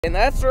And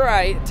that's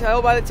right,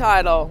 tell by the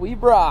title, we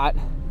brought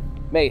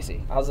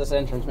Macy. How's this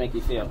entrance make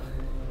you feel?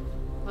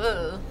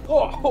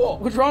 Oh,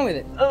 what's wrong with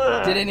it?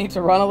 Did it need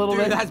to run a little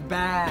bit? That's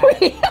bad.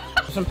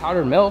 Some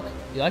powdered milk.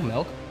 Do you like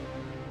milk?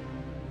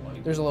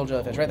 There's a little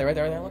jellyfish right there, right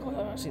there, right there. Look,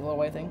 look, see the little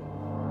white thing?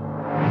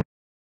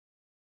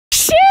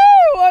 Shoo!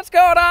 What's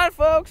going on,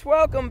 folks?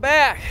 Welcome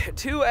back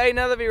to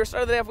another video.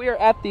 Start of the day. We are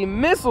at the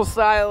missile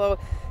silo,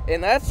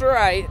 and that's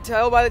right,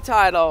 tell by the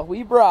title,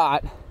 we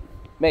brought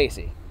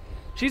Macy.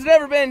 She's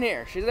never been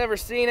here. She's never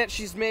seen it.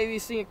 She's maybe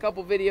seen a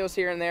couple videos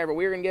here and there, but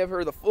we're going to give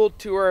her the full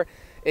tour,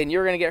 and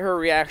you're going to get her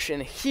reaction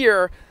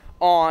here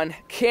on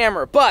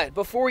camera. But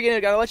before we get into it,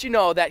 I got to let you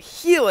know that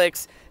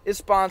Helix is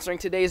sponsoring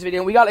today's video.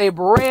 And we got a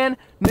brand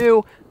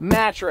new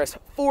mattress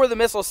for the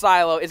missile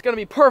silo. It's going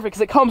to be perfect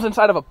because it comes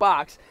inside of a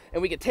box,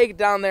 and we can take it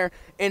down there,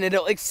 and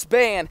it'll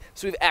expand,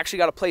 so we've actually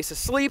got a place to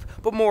sleep,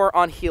 but more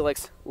on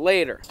Helix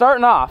later.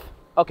 Starting off,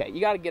 okay,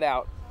 you got to get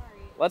out.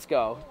 Sorry. Let's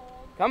go.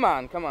 Come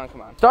on, come on,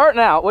 come on. Starting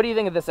out, what do you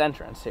think of this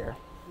entrance here?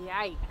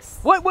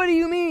 Yikes. What do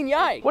you mean,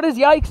 yikes? What does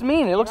yikes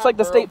mean? It looks like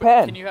the state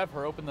pen. Can you have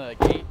her open the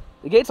gate?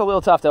 The gate's a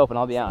little tough to open,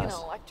 I'll be honest.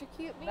 You gonna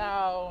electrocute me?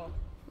 No.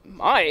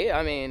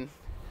 I mean,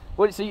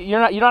 what? So you're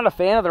not a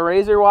fan of the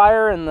razor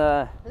wire and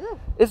the?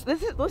 This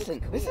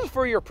is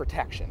for your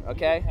protection,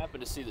 okay? You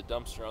happened to see the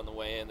dumpster on the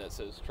way in that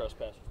says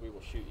 "Trespassers, we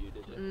will shoot you,"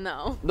 did you?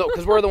 No. No,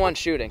 because we're the ones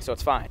shooting, so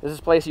it's fine. This is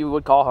a place you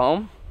would call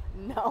home?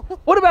 No.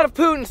 What about if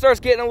Putin starts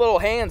getting a little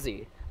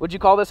handsy? Would you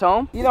call this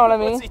home? You know what I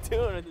mean? What's he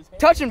doing with his hands?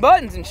 Touching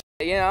buttons and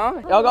shit, you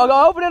know?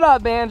 Go open it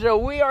up, Banjo.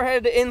 We are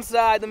headed to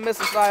inside the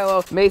missile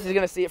silo. Macy's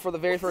gonna see it for the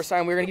very first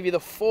time. We're gonna give you the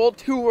full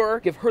tour,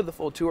 give her the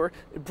full tour,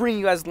 bring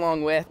you guys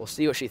along with. We'll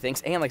see what she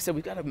thinks. And like I said,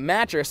 we've got a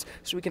mattress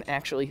so we can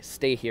actually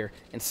stay here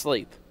and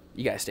sleep.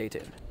 You guys stay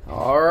tuned.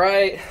 All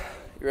right,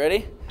 you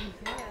ready?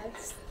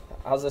 Yes.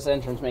 How's this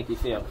entrance make you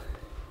feel?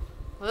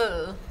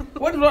 Ugh.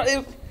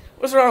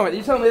 What's wrong with it?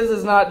 You tell me this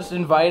is not just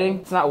inviting?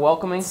 It's not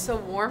welcoming? It's so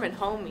warm and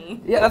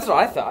homey. Yeah, that's what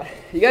I thought.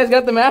 You guys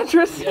got the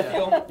mattress?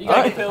 Yeah. You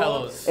got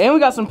pillows. And we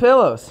got some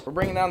pillows. We're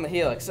bringing down the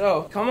Helix.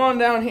 So come on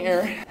down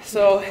here.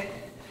 So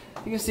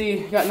you can see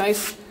you got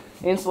nice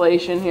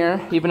insulation here,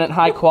 keeping it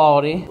high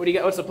quality. What do you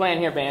got? What's the plan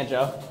here,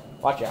 Banjo?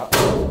 Watch out.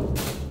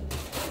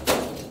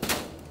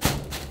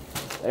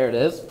 There it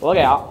is. Look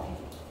out.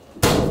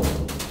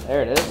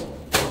 There it is.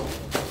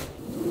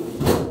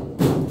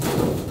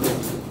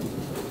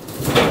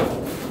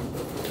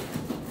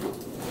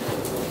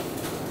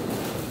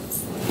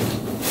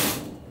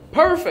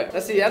 Perfect.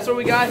 Let's see, that's what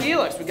we got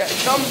Helix. It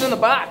comes in the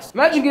box.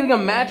 Imagine getting a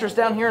mattress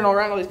down here and all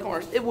around all these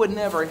corners. It would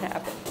never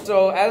happen.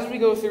 So as we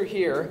go through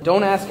here,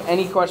 don't ask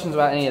any questions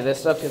about any of this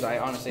stuff because I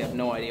honestly have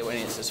no idea what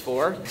any of this is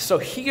for. So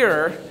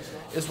here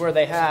is where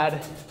they had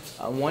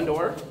one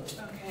door.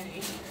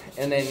 Okay.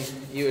 And then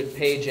you would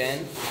page in,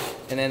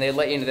 and then they'd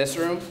let you into this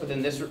room, but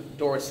then this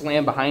door would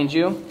slam behind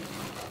you.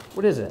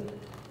 What is it?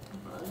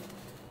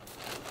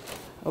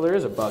 Oh, there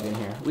is a bug in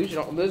here. There's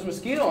a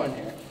mosquito in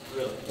here.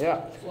 Really?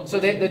 Yeah.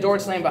 So the door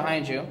would slam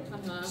behind you,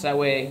 so that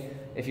way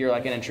if you're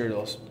like an intruder,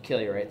 it'll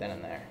kill you right then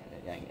and there.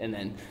 And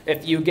then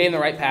if you gave them the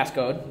right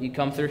passcode, you'd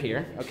come through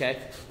here, okay?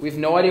 We have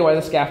no idea why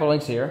the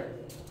scaffolding's here.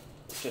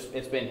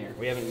 It's been here.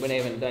 We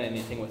haven't done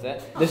anything with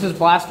it. This is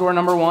blast door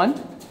number 1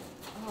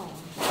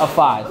 of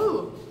 5.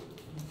 Ooh.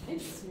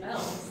 It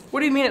smells. What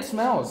do you mean it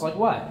smells? Like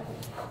what?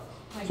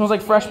 Like It smells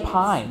like fresh eggs.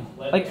 pine.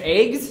 Like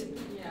eggs?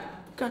 Yeah.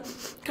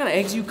 What kind of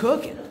eggs you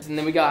cooking? And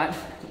then we got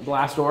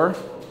blast door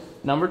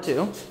number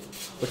 2,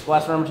 which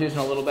blast door number 2 is in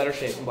a little better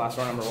shape than blast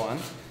door number 1.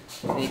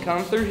 And you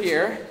come through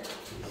here,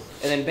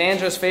 and then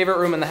Banjo's favorite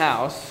room in the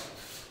house.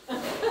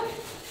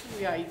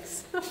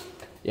 Yikes.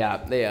 Yeah,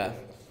 they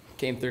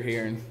came through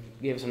here and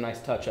gave us some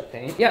nice touch-up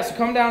paint. Yeah, so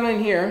come down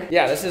in here.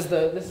 Yeah, this is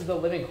the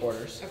living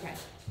quarters. Okay.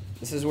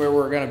 This is where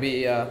we're gonna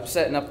be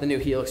setting up the new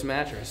Helix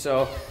mattress.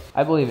 So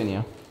I believe in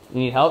you. You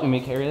need help? You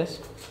may carry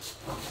this?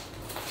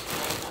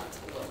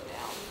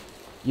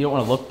 You don't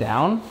want to look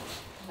down?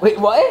 Wait,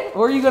 what?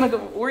 Where are you gonna go?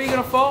 Where are you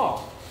gonna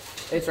fall?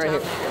 It's right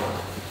here.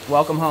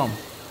 Welcome home.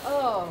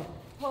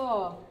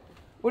 Oh.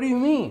 What do you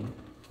mean?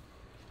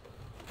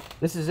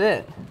 This is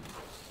it.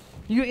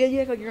 You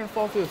act like you're gonna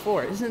fall through the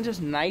floor. Isn't it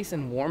just nice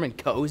and warm and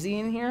cozy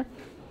in here?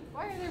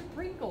 Why are there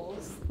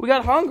prinkles? We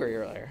got hungry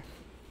earlier.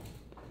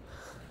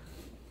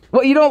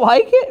 What, you don't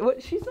like it?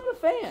 What? She's not a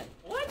fan.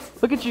 What?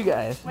 Look at you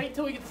guys. Wait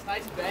till we get this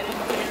nice bed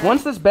in here.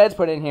 Once this bed's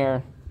put in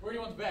here, Where do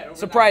you want the bed? Over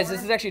surprise, that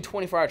this is actually a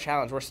 24-hour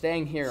challenge. We're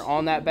staying here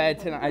on that bed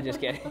tonight. I just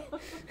kidding.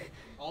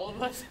 All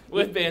of us?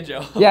 With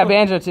Banjo. Yeah,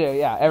 Banjo too.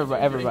 Yeah,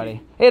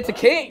 everybody. Hey, it's a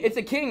king. It's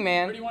a king,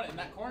 man. Where do you want it? In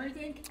that corner, you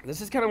think? This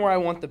is kind of where I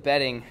want the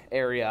bedding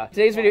area.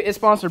 Today's video is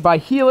sponsored by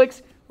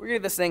Helix. We're gonna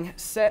get this thing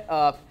set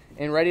up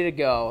and ready to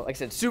go. Like I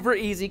said, super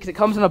easy because it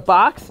comes in a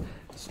box.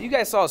 So you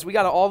guys saw this. We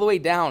got it all the way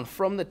down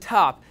from the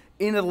top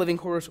into the living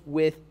quarters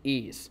with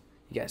ease.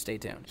 You guys stay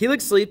tuned.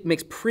 Helix Sleep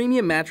makes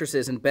premium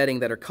mattresses and bedding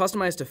that are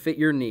customized to fit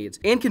your needs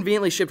and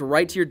conveniently shipped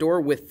right to your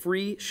door with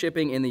free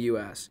shipping in the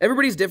US.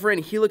 Everybody's different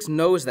and Helix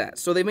knows that,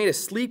 so they made a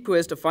sleep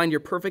quiz to find your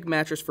perfect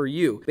mattress for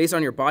you based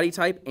on your body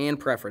type and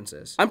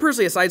preferences. I'm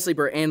personally a side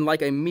sleeper and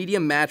like a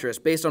medium mattress.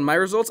 Based on my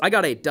results, I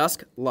got a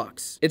Dusk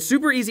Luxe. It's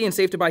super easy and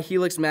safe to buy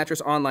Helix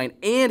mattress online,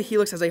 and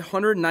Helix has a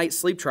 100-night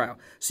sleep trial,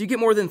 so you get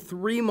more than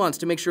 3 months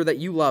to make sure that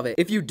you love it.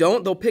 If you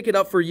don't, they'll pick it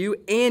up for you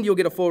and you'll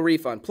get a full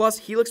refund. Plus,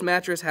 Helix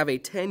mattress have a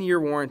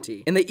 10-year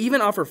warranty, and they even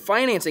offer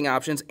financing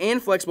options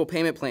and flexible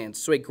payment plans,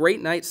 so a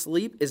great night's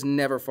sleep is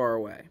never far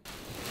away.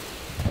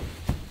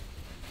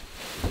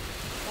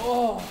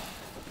 Oh.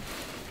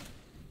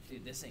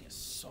 Dude, this thing is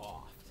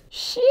soft.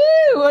 Shit,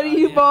 what are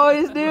you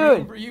boys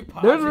doing? For you,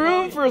 Pops. There's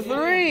room for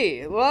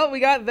 3. Well, we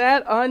got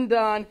that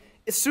undone.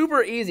 It's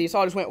super easy,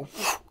 so I just went,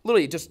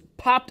 literally just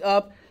popped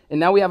up, and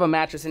now we have a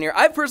mattress in here.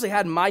 I've personally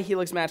had my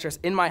Helix mattress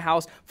in my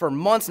house for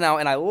months now,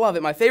 and I love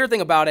it. My favorite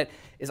thing about it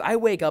is I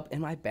wake up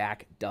and my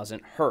back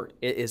doesn't hurt.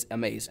 It is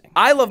amazing.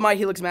 I love my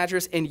Helix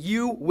mattress, and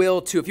you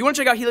will too. If you want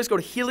to check out Helix, go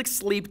to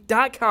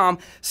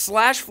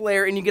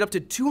helixsleep.com/FLAIR, and you get up to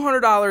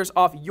 $200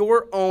 off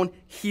your own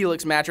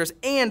Helix mattress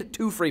and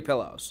 2 free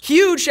pillows.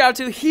 Huge shout out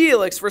to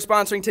Helix for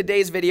sponsoring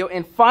today's video,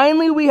 and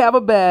finally we have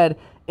a bed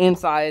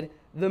inside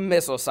the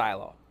missile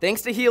silo.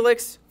 Thanks to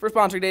Helix for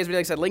sponsoring today's video.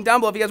 Like I said, link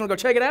down below if you guys want to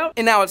go check it out.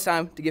 And now it's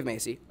time to give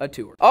Macy a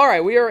tour. All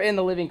right, we are in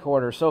the living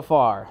quarters so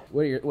far.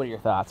 What are your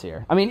thoughts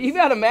here? I mean, you've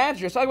got a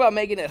mattress. Talk about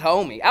making it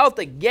homey. Out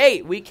the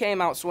gate, we came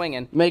out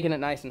swinging, making it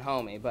nice and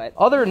homey. But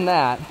other than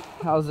that,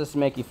 how does this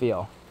make you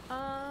feel?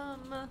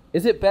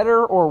 Is it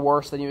better or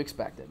worse than you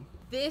expected?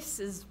 This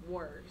is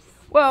worse.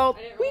 Well,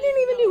 I didn't we really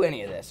didn't even know do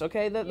any of this,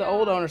 okay? The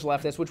old owners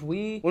left this, which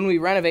when we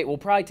renovate, we'll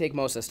probably take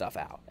most of the stuff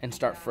out and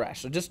start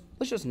fresh. So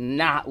let's just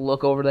not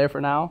look over there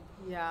for now.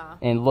 Yeah.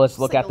 And let's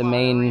look like at the a lot of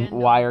main random,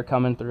 wire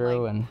coming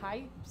through, like, and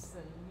pipes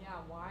and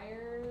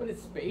wires. But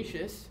it's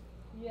spacious.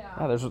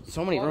 yeah, there's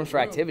so many rooms for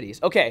activities.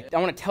 Okay, I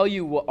want to tell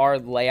you what our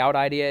layout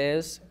idea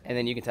is, and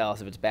then you can tell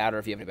us if it's bad or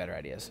if you have any better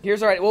ideas.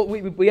 Here's our, well,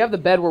 we have the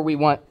bed where we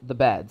want the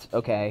beds,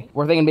 okay?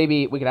 We're thinking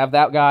maybe we could have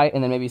that guy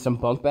and then maybe some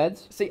bunk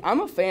beds. See,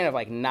 I'm a fan of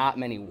like not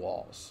many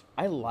walls.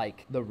 I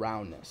like the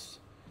roundness.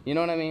 You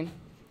know what I mean?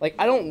 Like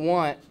I don't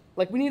want,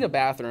 like we need a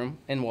bathroom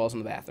and walls in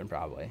the bathroom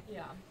probably.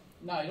 Yeah.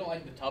 No, you don't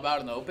like the tub out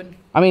in the open?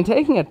 I mean,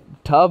 taking a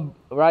tub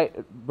right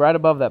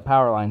above that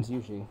power line is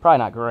usually probably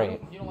not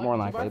great, You don't like more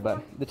the likely, 2x4?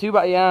 but the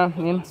 2x, yeah, I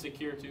mean,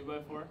 Secure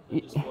 2x4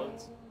 that just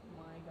floats. Oh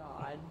my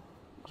god.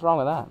 what's wrong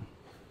with that?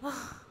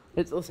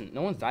 Listen,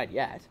 no one's died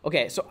yet.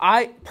 Okay, so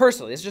I,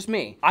 personally, it's just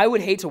me. I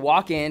would hate to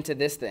walk into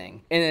this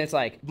thing, and then it's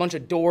like a bunch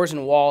of doors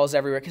and walls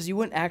everywhere, because you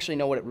wouldn't actually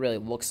know what it really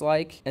looks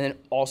like. And then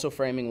also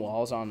framing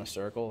walls on a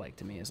circle, like,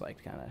 to me is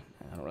like kind of,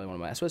 I don't really want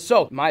to mess with.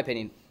 So, in my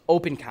opinion,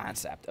 open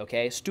concept,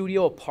 okay?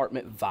 Studio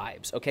apartment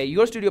vibes, okay? You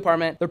go to studio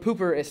apartment, their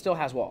pooper, it still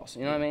has walls,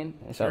 you know what I mean?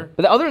 So, Sure.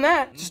 but other than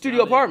that, it's a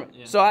studio apartment.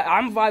 Yeah. So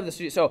I'm vibe the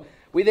studio. So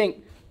we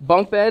think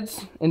bunk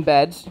beds and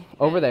beds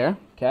over there,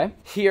 okay?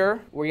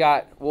 Here, we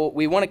got, well,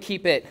 we want to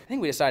keep it, I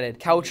think we decided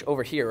couch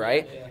over here,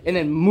 right? Yeah. And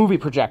then movie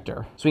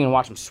projector, so we can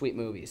watch some sweet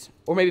movies.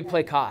 Or maybe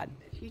play COD.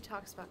 If he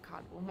talks about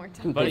COD one more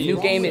time. Dude, But the you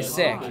new game also is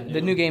sick. COD,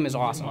 The new game is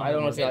awesome. I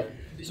don't know if you like.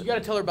 So you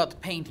gotta tell her about the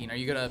painting. Are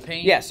you gonna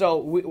paint? Yeah,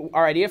 so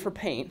our idea for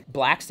paint,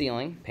 black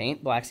ceiling,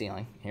 paint black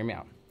ceiling, hear me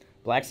out.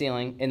 Black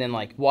ceiling, and then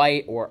like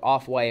white or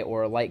off-white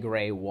or light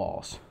gray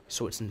walls.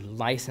 So it's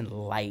nice and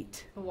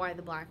light. But why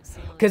the black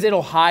ceiling? Because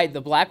it'll hide,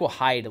 the black will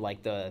hide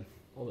like the,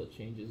 All the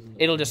changes. In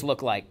the it'll just look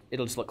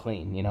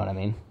clean, you know what I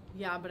mean?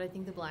 Yeah, but I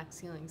think the black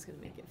ceiling's gonna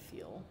make it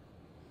feel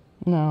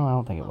No, I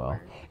don't think it will.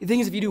 lower. The thing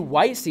is, if you do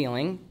white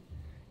ceiling,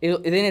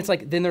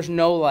 then there's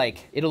no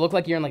like, it'll look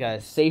like you're in like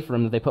a safe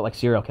room that they put like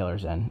serial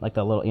killers in. Like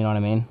the little, you know what I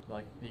mean?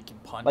 Like you can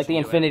punch. Like the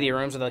into it. infinity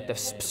rooms with like the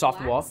Yeah. soft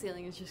Black wall.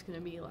 ceiling is just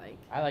gonna be like.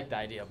 I like the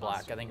idea of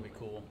black. I think it'd be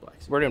cool.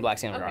 We're doing black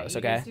ceiling regardless, you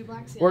okay? guys do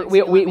black We're- ceilings, we-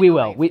 so we- let me we know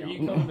will. how you We- feel. Are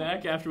you coming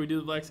back after we do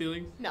the black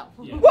ceilings? No.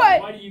 Yeah.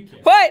 What? Why do you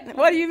care?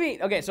 What do you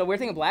mean? Okay, so we're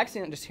thinking black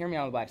ceiling. Just hear me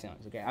out on the black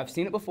ceilings, okay? I've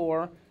seen it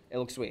before. It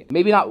looks sweet.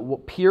 Maybe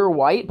not pure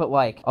white, but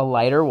like a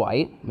lighter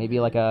white. Maybe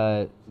like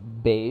a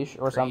beige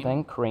or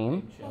something.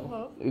 Cream.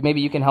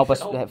 Maybe you can help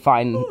us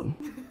find.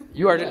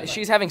 You are.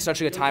 She's having such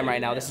a good time right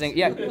now. This thing.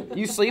 Yeah.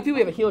 You sleepy? We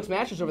have a Helix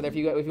mattress over there if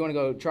you want to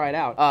go try it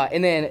out.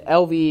 And then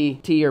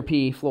LVT or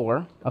P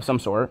floor of some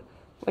sort,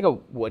 like a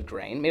wood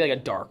grain, maybe like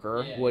a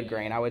darker wood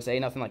grain. I would say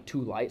nothing like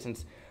too light,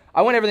 since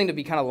I want everything to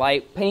be kind of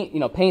light.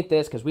 Paint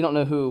this because we don't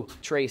know who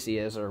Tracy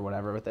is or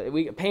whatever. But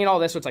we paint all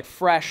this so it's like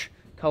fresh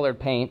colored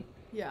paint.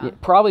 Yeah.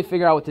 Probably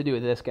figure out what to do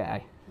with this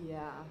guy. Yeah.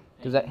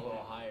 Does that A little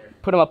higher.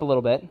 put him up a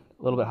little bit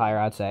higher,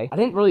 I'd say. I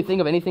didn't really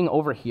think of anything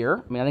over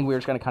here. I mean, I think we were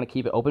just gonna kind of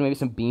keep it open, maybe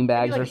some bean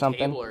bags like or a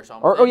something. table or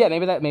something. Oh yeah,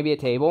 maybe a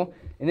table.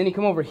 And then you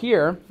come over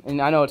here, and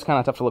I know it's kind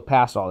of tough to look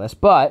past all this,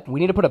 but we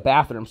need to put a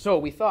bathroom. So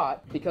we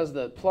thought, because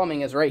the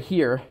plumbing is right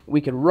here, we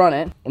could run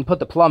it and put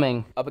the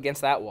plumbing up against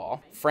that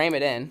wall, frame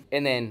it in,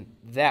 and then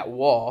that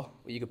wall,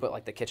 you could put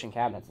like the kitchen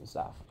cabinets and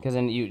stuff. Because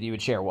then you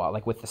would share a wall,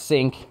 like with the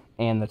sink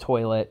and the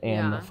toilet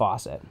and Yeah. the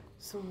faucet.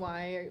 So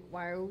why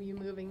are we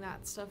moving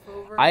that stuff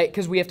over?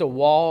 Because we have to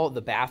wall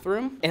the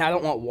bathroom, and I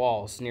don't want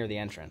walls near the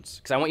entrance.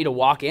 Because I want you to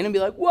walk in and be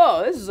like,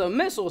 whoa, this is a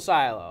missile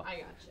silo. I got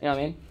you. You know what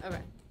I mean?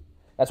 Okay.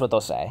 That's what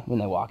they'll say when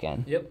they walk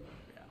in. Yep.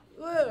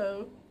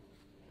 Whoa.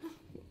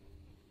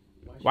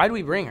 Why do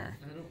we bring her?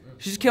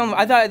 She's killing.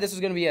 I thought this was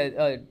gonna be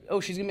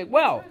she's gonna be.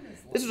 Well,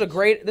 this was a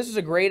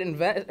great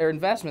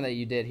investment that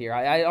you did here.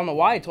 I don't know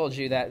why I told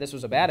you that this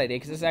was a bad idea,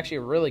 because this is actually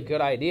a really good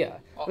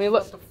idea. I mean,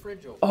 look. The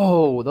fridge open.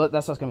 Oh,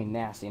 that stuff's gonna be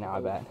nasty now. I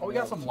bet. Oh, we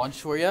got some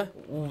lunch for you.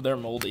 Ooh, they're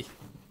moldy.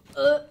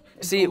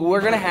 See,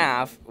 we're gonna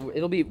have.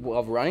 We'll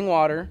have running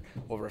water,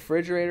 we'll have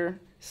refrigerator,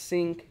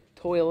 sink,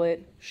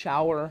 toilet,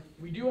 shower.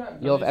 We do have.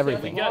 You'll have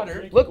everything.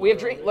 Water. Look, we have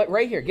drink. Look,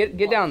 right here.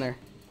 Get down there.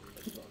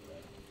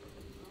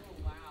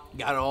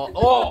 Got it all.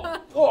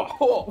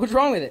 Oh. What's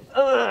wrong with it?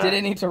 Did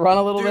it need to run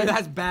a little Dude, bit?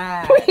 that's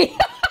bad.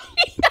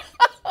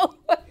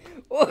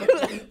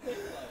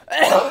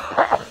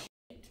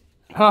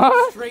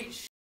 Huh? Straight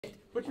shit.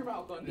 Put your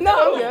mouth on.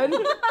 No, I'm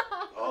good.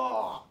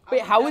 Oh.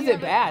 Wait, how was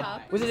it bad?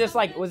 cup? Was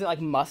it like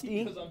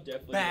musty? Because I'm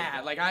definitely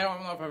Bad. Like, I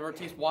don't know if I've ever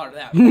tasted water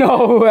that.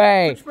 No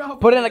way. Put your mouth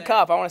Put it in over a there.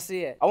 cup. I want to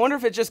see it. I wonder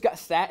if it just got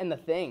sat in the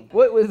thing.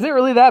 What, was it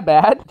really that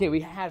bad? Okay,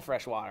 we had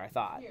fresh water, I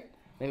thought.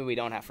 Maybe we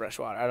don't have fresh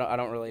water. I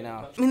don't really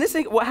know. I mean, this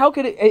thing, how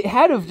could it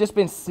had to have just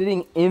been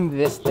sitting in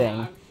this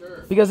thing.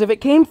 Sure. Because if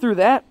it came through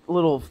that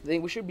little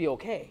thing, we should be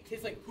okay.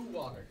 Tastes like poo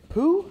water.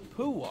 Poo?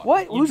 Poo water.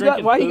 What? You Why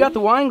drinking you poo? got the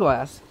wine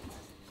glass?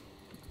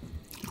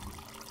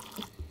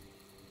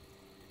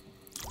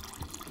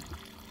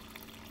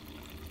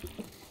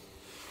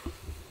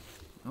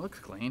 It looks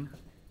clean.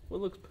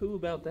 What looks poo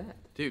about that?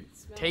 Dude,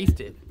 taste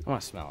it. I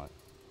want to smell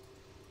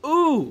it.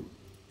 Ooh.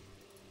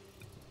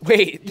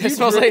 Wait, this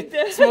smells like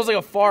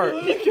a fart.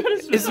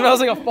 It smells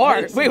like a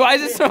fart. Wait, why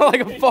does it smell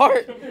like a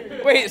fart?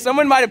 Wait,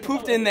 someone might have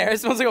pooped in there. It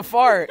smells like a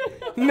fart.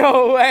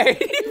 No way.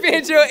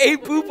 Banjo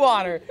ate poop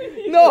water.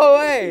 No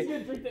way. He's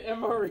gonna drink the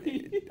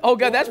MRE. Oh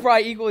god, that's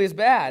probably equally as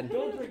bad.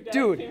 Don't drink that.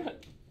 Dude,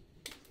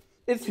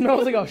 it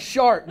smells like a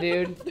shark,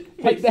 dude.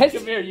 Like that's.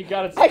 Come here, you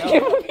gotta smell I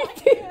can't believe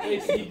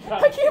it.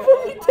 I can't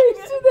believe you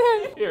tasted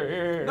that.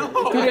 Here.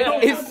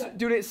 No.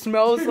 Dude, it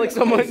smells like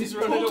someone. He's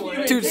running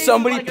away. Dude,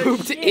 somebody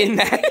pooped in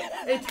that.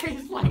 It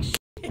tastes like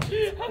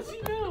shit. How's he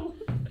know?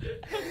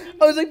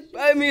 I was like,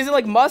 I mean, is it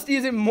like musty?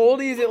 Is it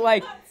moldy? Is it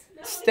like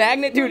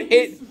stagnant? Dude,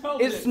 it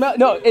smells.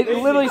 No, it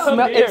literally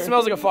smells. It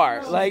smells like a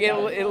fart. Like it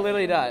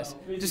literally does.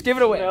 Just give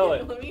it away. Smell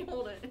it. Let me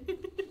hold it.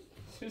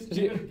 Just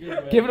give it a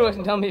good Give it away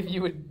and tell me if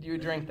you would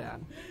drink that.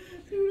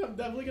 Dude, I'm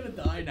definitely gonna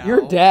die now.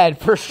 You're dead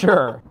for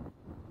sure.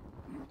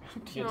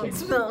 You don't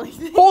smell like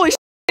this. Holy shit,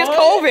 it's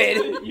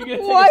COVID. You gonna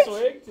take What? a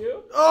swig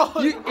too?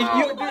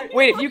 Oh,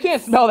 Wait, if you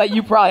can't smell that,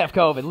 you probably have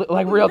COVID.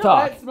 Like real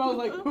talk. that smells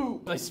like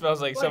poop. It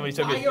smells like somebody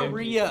took it.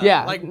 Diarrhea.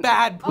 Yeah. Like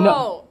bad poop.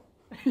 No.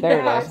 There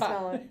it I is.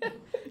 smell it.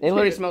 It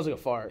literally smells like a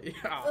fart.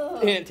 Yeah.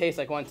 And it tastes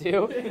like one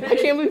too. I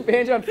can't believe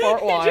Banjo had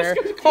fart water.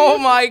 Oh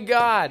my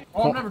god.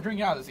 Oh, I'm never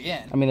drinking out of this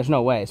again. I mean, there's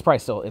no way. It's probably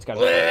still.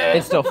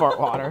 It's still fart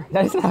water.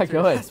 That's not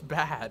good. That's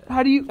bad.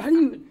 How do you?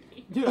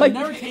 Dude, Like- I've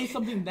never tasted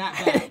something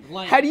that bad.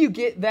 Like, How do you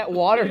get that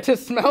water to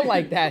smell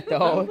like that I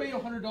though? would pay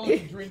 $100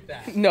 to drink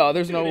that. No,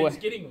 there's no It's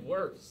way. getting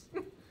worse.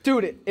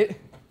 Dude,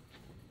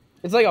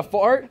 it's like a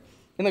fart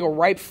and like a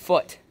ripe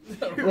foot.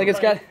 Like it's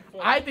got.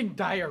 I think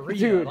diarrhea,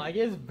 Dude. like,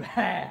 is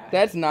bad.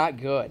 That's not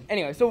good.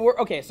 Anyway, so we're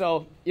okay.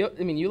 So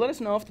you let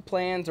us know if the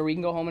plans, or we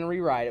can go home and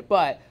rewrite it.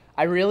 But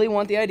I really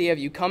want the idea of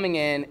you coming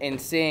in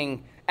and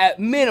seeing at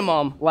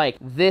minimum like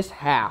this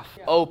half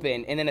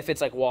open, and then if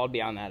it's like walled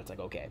beyond that, it's like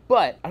okay.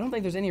 But I don't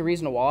think there's any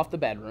reason to wall off the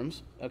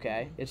bedrooms.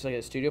 Okay, it's like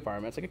a studio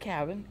apartment. It's like a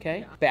cabin.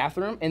 Okay,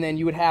 bathroom, and then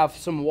you would have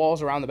some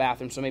walls around the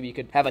bathroom, so maybe you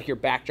could have like your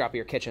backdrop of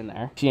your kitchen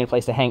there. If you need a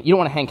place to hang, you don't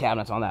want to hang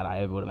cabinets on that.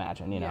 I would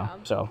imagine, you know. Yeah.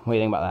 So what do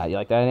you think about that? You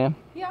like that idea?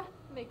 Yeah,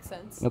 makes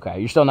sense. Okay,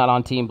 you're still not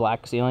on team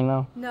black ceiling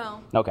though.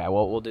 No. Okay,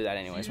 well we'll do that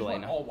anyways. You We'll let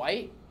want you know. all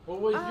white? What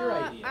was your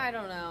idea? I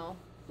don't know.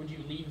 Would you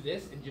leave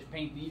this and just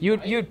paint these You'd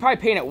white? probably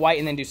paint it white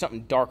and then do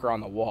something darker on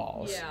the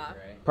walls. Yeah.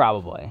 Right.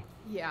 Probably.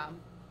 Yeah.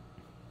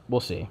 We'll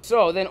see.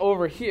 So then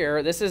over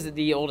here, this is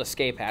the old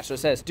escape hatch. So it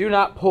says, do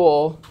not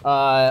pull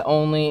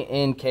only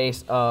in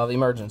case of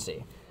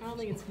emergency. I don't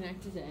think it's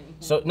connected to anything.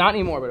 So not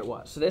anymore, but it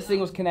was. So this thing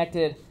was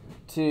connected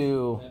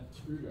to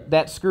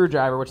that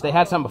screwdriver, which they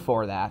had some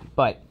before that.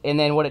 And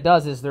then what it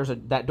does is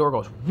that door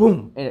goes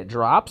boom, and it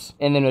drops.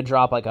 And then it would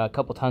drop like a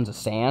couple tons of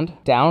sand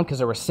down, because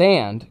there was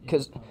sand,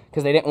 because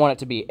they didn't want it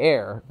to be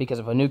air, because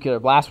if a nuclear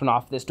blast went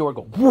off, this door would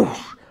go whoosh.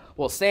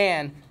 Well,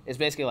 sand is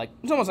basically like,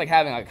 it's almost like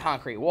having like a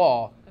concrete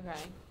wall. Okay.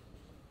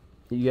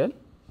 You good?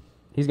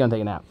 He's gonna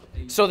take a nap.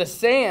 So the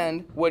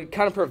sand would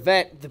kind of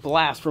prevent the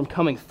blast from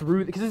coming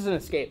through, because this is an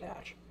escape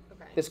hatch.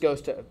 Okay. This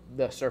goes to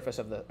the surface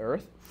of the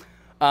earth.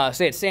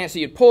 So it's sand, so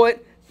you'd pull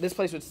it, this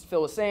place would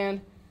fill with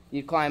sand,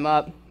 you'd climb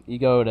up, you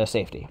go to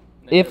safety.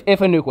 If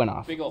a nuke went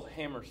off. Big old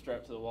hammer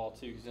strapped to the wall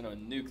too, because in a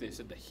nuke they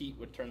said the heat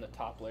would turn the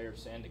top layer of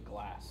sand to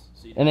glass.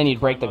 So And then you'd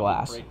break climb the up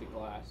and glass. Break the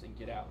glass and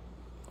get out.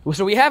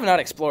 So we have not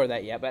explored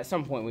that yet, but at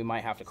some point we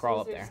might have to crawl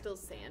So up is there. Still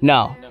sand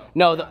No, in there?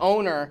 no, the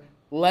owner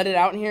let it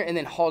out in here and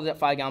then hauled it up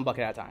 5-gallon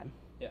bucket at a time.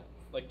 Yeah.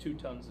 Like 2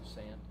 tons of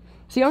sand.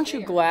 See, aren't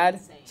you glad?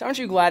 So aren't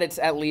you glad it's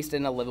at least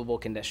in a livable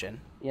condition?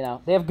 You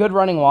know, they have good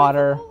running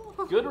water.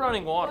 Good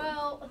running water.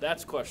 Well,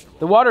 That's questionable.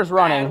 The water's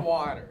running. Bad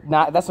water.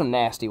 That's some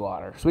nasty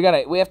water. So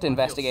we have to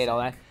investigate all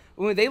that.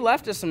 They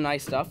left us some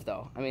nice stuff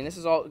though. I mean, this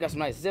is all got some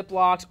nice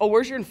Ziplocs. Oh,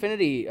 where's your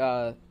infinity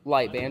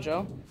light,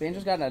 Banjo?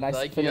 Banjo's got a nice.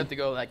 Like you have to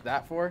go like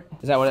that for?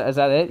 Is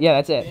that it? Yeah,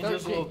 that's it.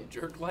 Banjo's a little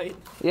jerk light.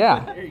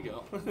 Yeah, There you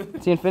go.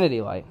 it's the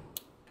infinity light.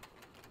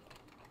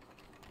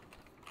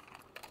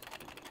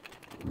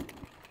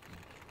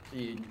 Are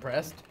you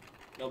impressed?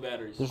 No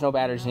batteries. There's no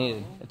batteries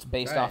needed. It's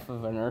based Right. off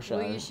of inertia.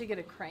 well, you should get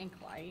a crank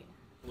light.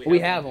 We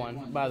have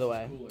one, by the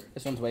way. Cooler.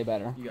 This one's way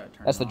better. You gotta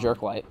turn That's it the on.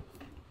 jerk light.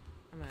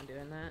 I'm not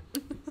doing that.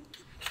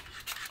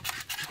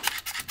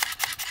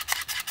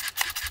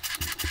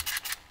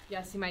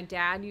 Yeah, see, my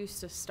dad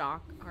used to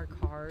stock our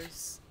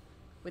cars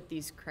with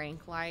these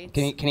crank lights.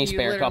 Can you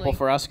spare a couple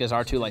for us? Because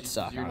our 2 lights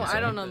suck. You're Well, honestly.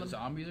 I don't know The the-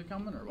 zombies are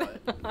coming or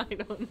what? I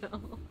don't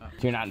know.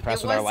 You're not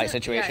impressed It with our light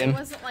wasn't- situation? Yeah, it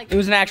wasn't like It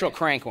was an actual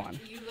crank one.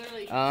 You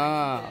literally.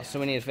 Oh, so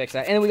we need to fix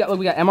that. And then we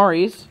got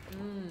MREs,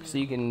 so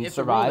you can If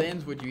the world survive.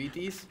 ends, would you eat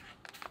these?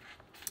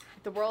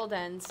 If the world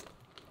ends,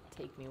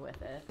 take me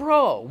with it.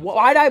 Bro,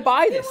 why'd I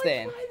buy this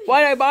then?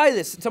 Why'd I buy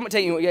this? Someone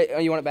take you.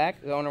 You want it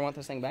back? The owner want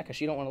this thing back? Cause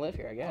she don't want to live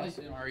here, I guess.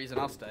 I'll reason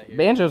I'll stay here.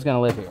 Banjo's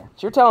gonna live here.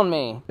 So you're telling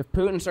me if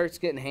Putin starts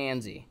getting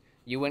handsy,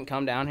 you wouldn't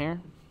come down here?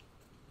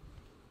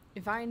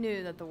 If I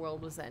knew that the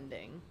world was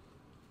ending,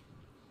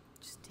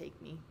 just take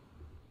me.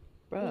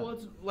 Bro. Well,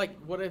 it's like,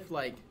 what if,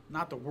 like,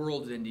 not the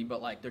world's ending,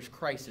 but, like, there's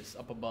crisis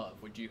up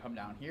above? Would you come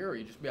down here, or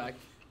you just be like,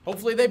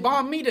 hopefully they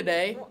bomb me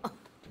today?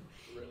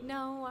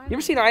 No, I You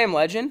ever seen I Am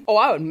Legend? Oh,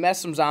 I would mess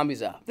some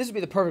zombies up. This would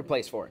be the perfect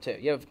place for it too.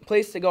 You have a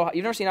place to go.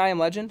 You've never seen I Am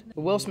Legend?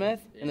 With Will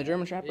Smith and the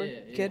German Shepherd?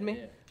 Yeah, Kidding me?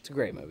 yeah. It's a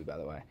great movie, by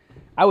the way.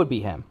 I would be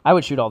him. I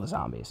would shoot all the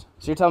zombies.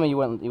 So you're telling me you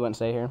wouldn't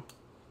stay here?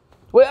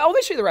 Well, I'll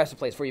let you the rest of the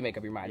place before you make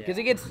up your mind, because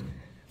You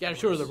gotta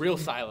show her the real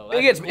silo.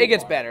 it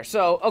gets better.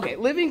 So okay,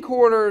 living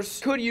quarters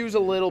could use a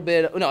little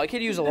bit. No, it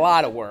could use a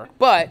lot of work.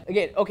 But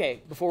again,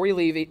 okay, before we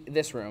leave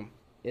this room,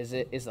 is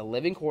the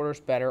living quarters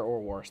better or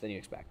worse than you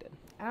expected?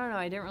 I don't know.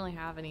 I didn't really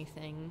have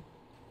anything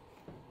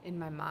in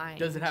my mind.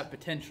 Does it have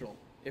potential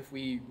if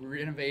we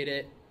renovate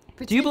it?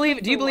 Do you believe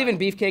For in what?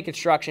 Beefcake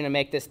Construction and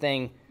make this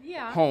thing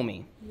Yeah.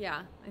 homey?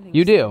 Yeah, I think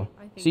You so. do.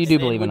 I think So you do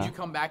Then believe in would it. you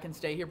come back and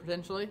stay here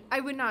potentially? I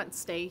would not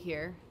stay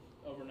here.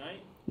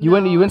 Overnight? You No,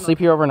 wouldn't I'm sleep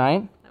okay. here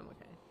overnight? I'm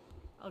okay.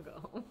 I'll go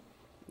home.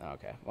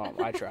 Okay, well,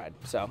 I tried.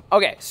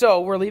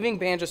 So we're leaving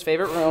Banjo's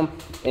favorite room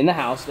in the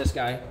house. This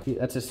guy,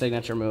 that's his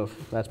signature move.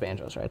 That's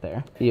Banjo's right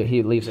there.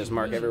 He leaves his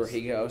mark everywhere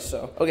he goes.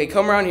 So, okay,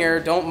 come around here.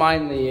 Don't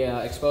mind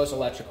the exposed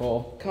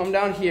electrical. Come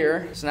down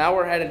here. So now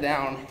we're headed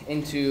down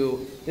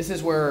into, this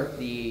is where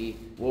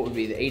what would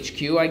be the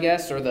HQ, I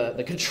guess, or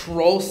the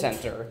control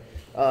center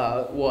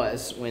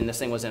was when this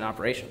thing was in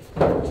operation.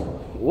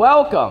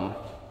 Welcome.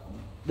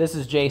 This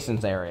is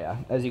Jason's area.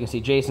 As you can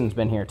see, Jason's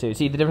been here too.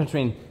 See the difference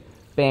between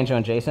Banjo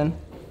and Jason?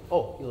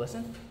 Oh, you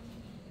listen?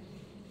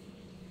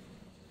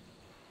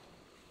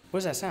 What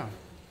does that sound?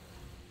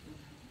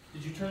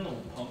 Did you turn the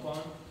pump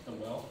on? The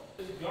well?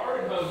 The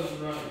garden hose is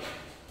running.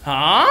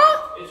 Huh?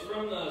 It's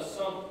from the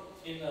sump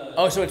in the.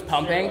 Oh, so it's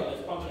pumping?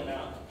 It's pumping it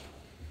out.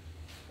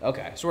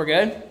 Okay, so we're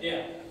good?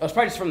 Yeah. Oh, it's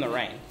probably just from the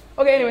rain.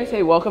 Okay, anyways,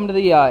 hey, welcome to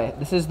the,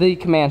 this is the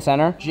command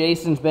center.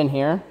 Jason's been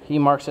here. He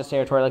marks his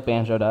territory like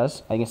Banjo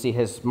does. I can see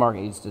his mark,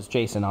 it's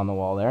Jason on the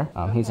wall there.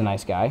 He's a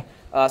nice guy.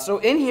 So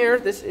in here,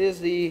 this is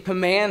the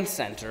command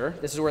center.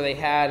 This is where they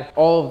had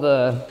all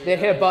of they'd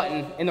hit a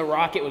button and the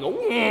rocket would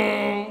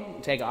go,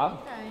 take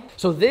off. Okay.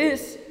 So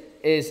this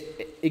is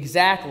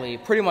exactly,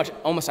 pretty much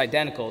almost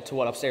identical to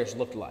what upstairs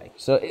looked like.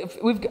 So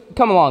we've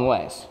come a long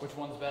ways. Which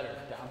one's better,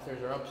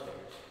 downstairs or upstairs?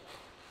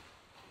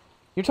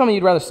 You're telling me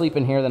you'd rather sleep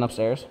in here than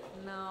upstairs?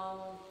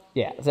 No.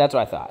 Yeah, that's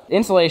what I thought.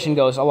 Insulation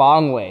goes a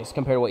long ways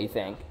compared to what you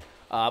think.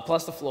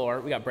 Plus the floor,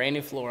 we got brand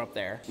new floor up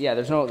there. Yeah,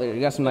 you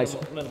got some nice,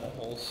 Minimal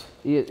holes.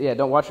 yeah,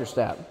 don't watch your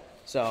step.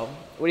 So,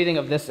 what do you think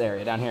of this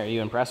area down here? Are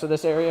you impressed with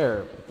this area?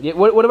 Or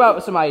what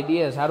about some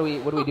ideas? What do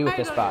we do with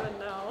this spot? I don't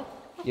even know.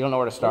 You don't know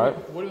where to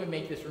start? What do we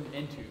make this room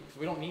into? Because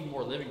we don't need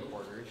more living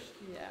quarters.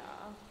 Yeah.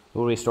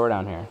 What do we store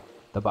down here?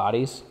 The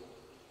bodies?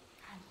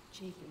 God,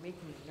 Jake, you're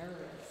making me nervous.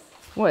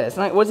 What? It's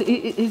not.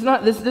 He's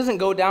not. This doesn't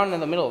go down in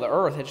the middle of the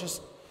earth. It's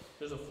just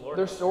There's a floor.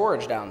 there's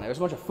storage down there. There's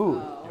a bunch of food.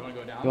 You want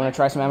to go down You want to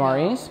try some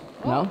MREs?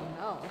 No.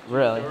 No.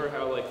 Really? Remember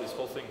how like this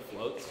whole thing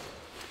floats?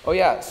 Oh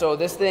yeah. So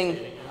this thing.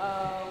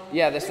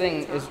 Yeah, this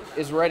thing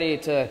is ready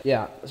to.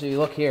 Yeah. So you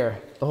look here.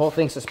 The whole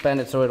thing's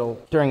suspended, so it'll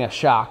during a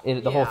shock,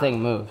 the whole Yeah.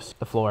 thing moves.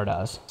 The floor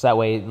does. So that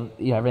way,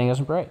 everything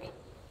doesn't break.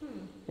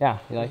 Yeah.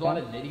 You like There's a lot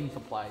that? of knitting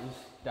supplies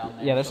down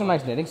there. Yeah. There's some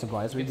nice knitting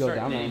supplies. We can go start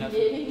down knitting there. us-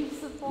 Knitting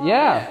supplies?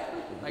 Yeah.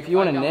 Like If you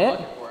want to 5 knit. gallon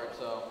bucket for it,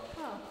 so.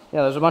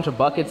 Yeah. There's a bunch of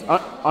buckets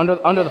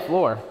under the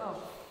floor.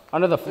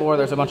 Under the floor,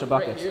 there's a bunch of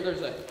Right buckets. here,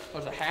 there's a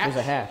hatch. There's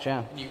a hatch.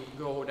 Yeah. And you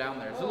go down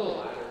there. There's a little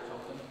ladder or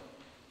something.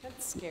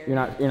 That's scary.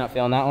 You're not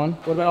feeling that one?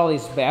 What about all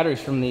these batteries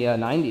from the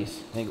 90s?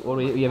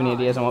 You have any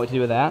ideas on what to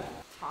do with that?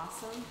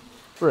 Awesome.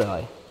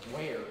 Really?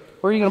 Where?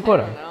 Where are you gonna put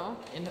I them? don't know.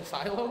 In the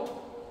silo?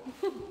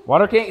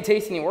 Water can't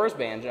taste any worse,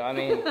 Banjo. I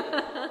mean,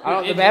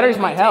 the batteries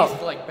might It tastes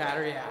help. like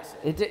battery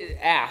acid.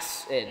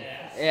 Acid.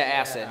 Yeah,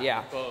 acid.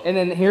 Yeah. And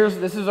then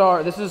this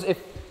is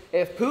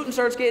if Putin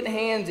starts getting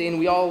handsy and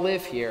we all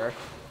live here,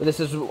 this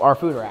is our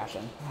food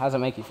ration. How does it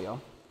make you feel?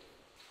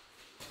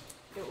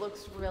 It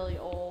looks really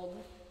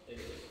old.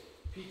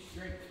 Peach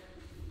drink.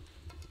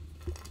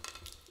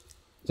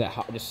 Is that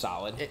hot, just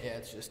solid? Yeah,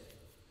 it's just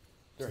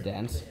It's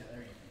dense. Yeah, there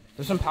you go.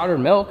 There's some powdered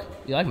milk.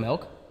 Do you like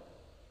milk?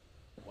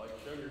 White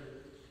sugar.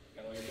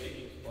 Got all your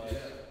baking supplies.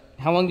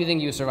 How long do you think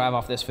you would survive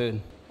off this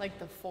food? Like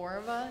the 4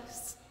 of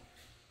us?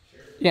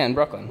 Yeah, in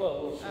Brooklyn.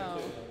 Oh.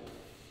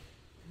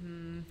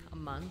 A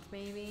month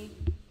maybe?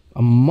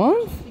 A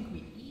month?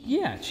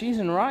 Yeah, cheese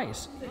and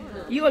rice.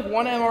 Eat like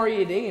 1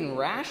 MRE a day and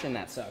ration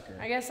that sucker.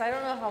 I guess I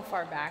don't know how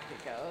far back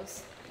it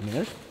goes. I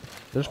mean,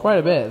 there's quite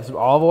a bit. There's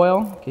olive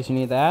oil, in case you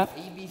need that.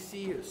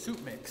 ABC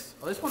soup mix.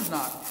 Oh, this one's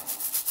not.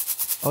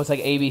 Oh, it's like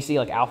ABC,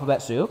 like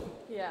alphabet soup.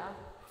 Yeah.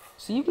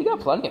 See, we got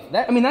plenty of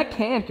that. I mean, that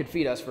can could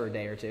feed us for a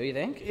day or two, you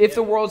think? If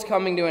the world's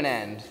coming to an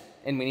end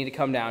and we need to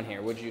come down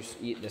here, would you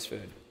eat this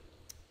food?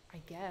 I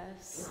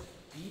guess.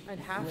 I'd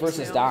have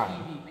Versus to. dying.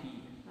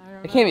 I don't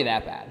It know. can't be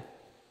that bad.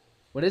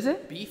 What is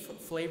it? Beef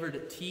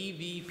flavored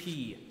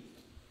TVP.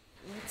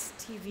 What's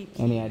TVP?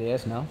 Any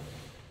ideas? No?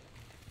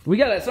 We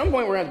got, at some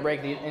point, we're going to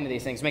break into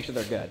these things, make sure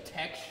they're good.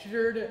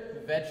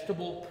 Textured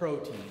vegetable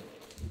protein.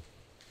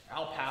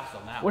 I'll pass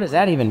on that What does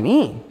that even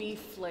mean? Beef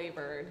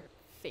flavored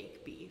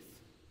fake beef.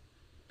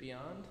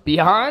 Beyond?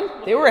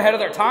 Beyond? They were ahead of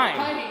their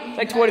time. It's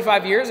like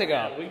 25 years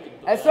ago.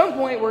 At some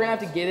point, we're going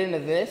to have to get into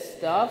this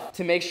stuff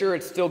to make sure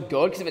it's still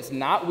good, because if it's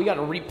not, we got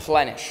to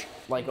replenish.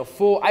 Like a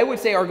full, I would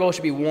say our goal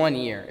should be 1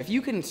 year. If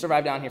you can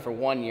survive down here for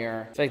 1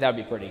 year, I feel like that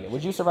would be pretty good.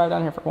 Would you survive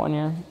down here for 1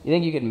 year? You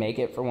think you could make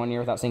it for 1 year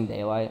without seeing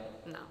daylight?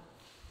 No.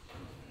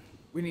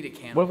 We need a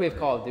can. What if we have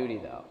Call of Duty,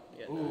 though?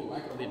 Ooh, I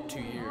could live 2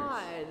 years.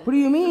 God. What do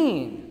you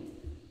mean?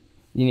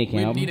 You need a can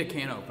We opener? need a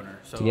can opener.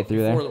 So To get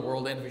through there? before the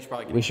world ends, we should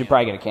probably get We should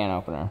probably get a can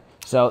opener.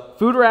 So,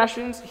 food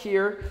rations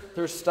here.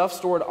 There's stuff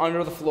stored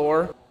under the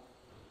floor.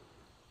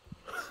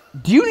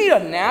 Do you need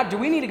a nap? Do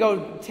we need to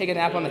go take a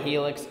nap on the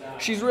Helix?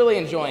 She's really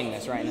enjoying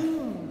this right now.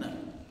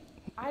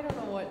 I don't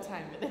know what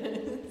time it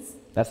is.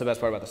 That's the best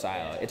part about the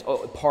silo. It's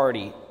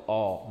party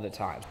all the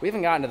time. We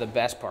haven't gotten to the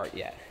best part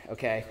yet,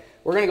 okay?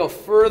 We're gonna go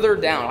further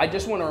down. I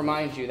just want to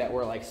remind you that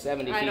we're like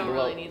 70 feet I don't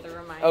below. really need the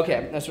reminder.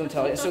 Okay, that's what I'm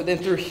telling you. So then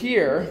through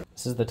here,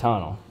 this is the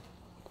tunnel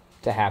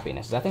to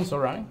happiness. Is that thing still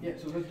running? Yeah,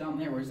 so what's down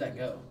there? Where does that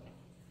go?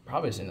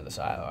 Probably just into the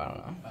silo, I don't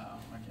know.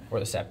 Oh, okay. Or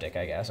the septic,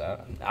 I guess. I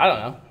don't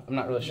know. I'm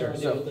not really sure.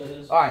 idea So, what that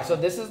is? all right, so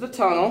this is the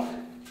tunnel.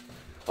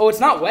 Oh, it's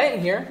not wet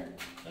in here.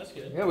 That's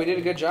good. Yeah, we did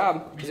a good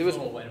job. 'Cause it was. a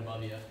little wet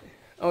above you.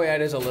 Oh yeah,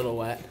 it is a little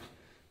wet.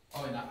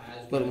 Probably not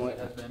as Little wet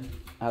more- as it has been.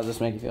 How does this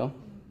make you feel?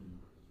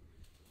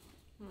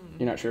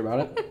 You're not sure about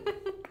it?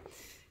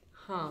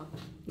 Huh.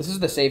 This is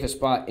the safest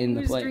spot in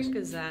the Whose place. drink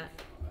is that?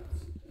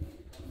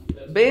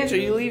 Banjo,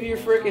 you leave your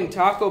freaking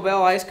Taco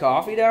Bell iced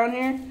coffee down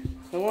here?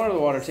 No wonder the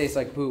water tastes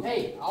like poop.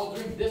 Hey, I'll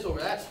drink this over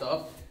that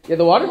stuff. Yeah,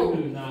 the water. Do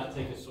not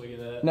take a swig of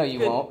that. No, you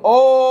won't.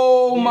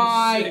 Oh You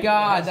my sick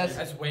God, bastard.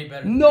 that's way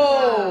better.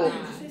 no. It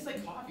just tastes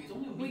like coffee. It's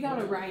only a We week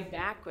gotta old. ride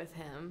back with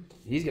him.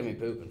 He's gonna be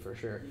pooping for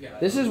sure. Yeah.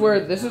 This is where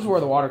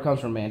the water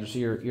comes from, Banjo. So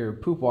your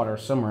poop water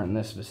is somewhere in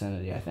this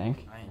vicinity, I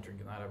think. I ain't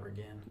drinking that ever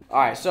again. All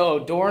right, so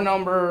door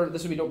number.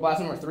 This would be blast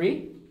number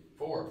 3.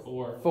 4.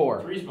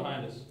 Four. 3's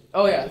behind us.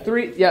 Oh yeah,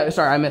 3. Yeah,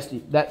 sorry, I missed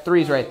you. That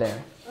 3's right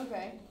there.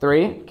 Okay.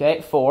 3.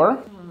 Okay,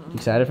 4.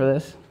 Excited for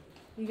this?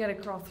 You gotta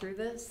crawl through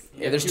this?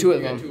 Yeah, there's two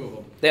of You got them. 2 of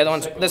them. The other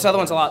one's. This other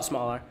one's a lot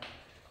smaller.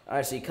 All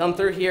right, so you come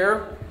through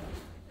here.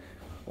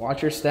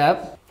 Watch your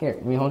step. Here,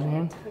 let me hold your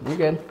hand. You're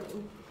good.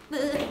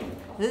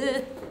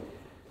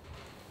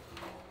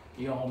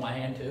 You gonna hold my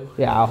hand too?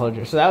 Yeah, I'll hold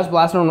you. So that was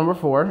blast number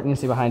 4. You can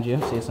see behind you.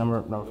 See it's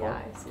number 4. Yeah,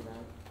 I see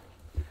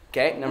that.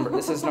 Okay,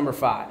 this is number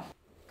 5.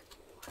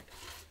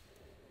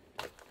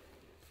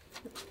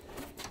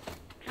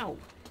 Ow.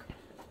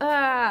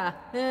 I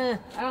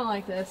don't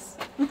like this.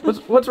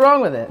 What's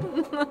wrong with it?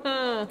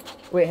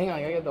 Wait, hang on.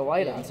 I gotta get the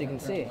light on so you can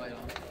see.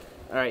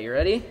 All right, you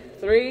ready?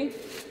 3,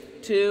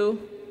 2,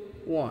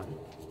 1.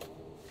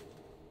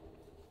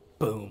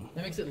 Boom.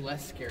 That makes it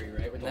less scary,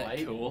 right? With the Isn't that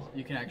light. cool?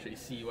 You can actually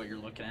see what you're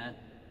looking at.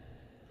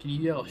 Can you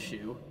yell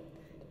shoe?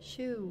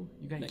 Shoo.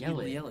 You gotta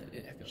Yell it.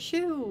 It echoes.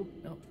 Shoo.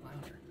 No,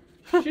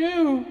 louder.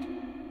 Shoo.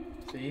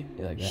 See?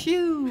 You like that?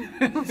 Shoo.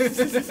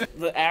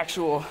 The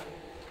actual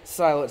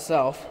silo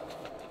itself.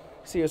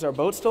 See, is our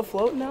boat still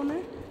floating down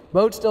there?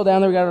 Boat's still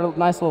down there. We got a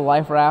nice little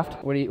life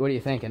raft. What are you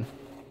thinking?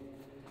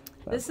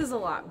 This is a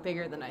lot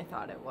bigger than I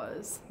thought it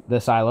was.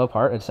 The silo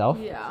part itself.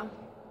 Yeah.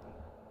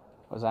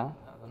 What's that?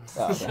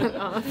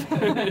 Oh,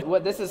 okay.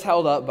 What this is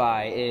held up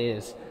by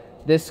is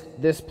this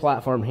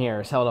platform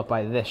here is held up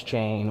by this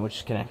chain, which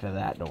is connected to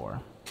that door.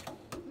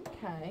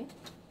 Okay.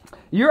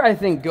 You're, I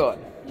think, good.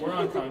 We're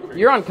on concrete.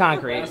 You're on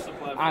concrete. That's the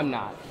platform. I'm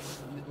not.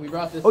 We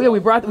brought this. Oh yeah,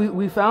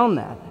 we found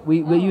that. We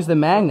used the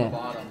magnet.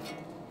 Bottom.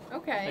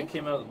 Okay. It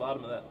came out of the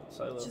bottom of that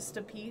silo. Just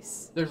a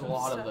piece. There's a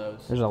lot of those.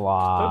 There's a Took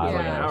lot. us like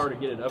an Yeah. hour to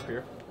get it up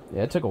here.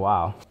 Yeah, it took a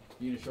while.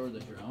 You gonna show her the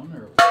drone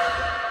or?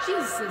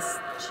 Jesus,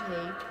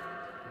 Jake.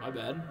 My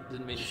bad.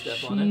 Didn't mean to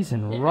step on Cheese it.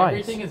 and rice.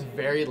 Everything is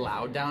very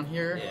loud down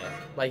here. Yeah.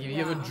 Like if you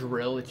have a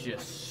drill, it's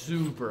just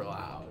super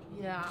loud.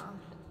 Yeah.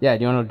 Yeah,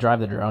 do you want to drive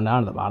the drone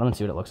down to the bottom and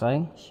see what it looks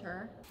like?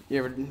 Sure. You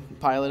ever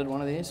piloted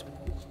one of these?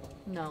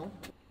 No.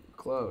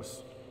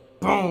 Close.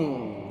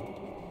 Boom!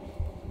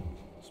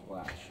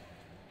 Splash.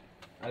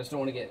 I just don't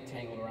want to get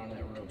tangled around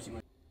that rope. So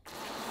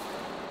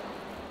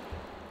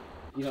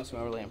you don't seem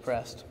overly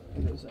impressed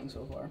with this thing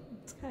so far.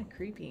 It's kind of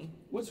creepy.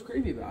 What's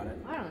creepy about it?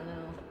 I don't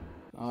know.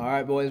 All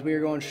right, boys, we are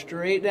going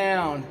straight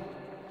down.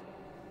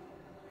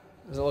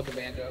 How's it looking,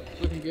 Banjo?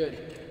 Looking good.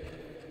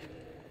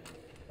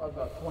 Probably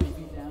about 20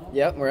 feet down.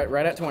 Yep, we're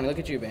right at 20. Look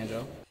at you,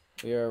 Banjo.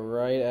 We are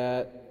right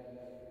at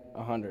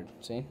 100.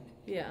 See?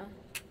 Yeah.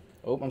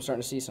 Oh, I'm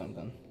starting to see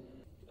something.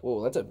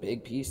 Whoa, that's a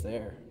big piece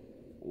there.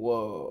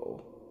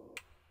 Whoa.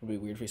 It'd be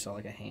weird if we saw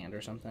like a hand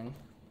or something.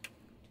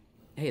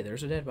 Hey,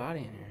 there's a dead body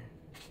in here.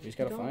 We just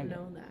gotta find it. I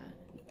don't know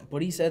that.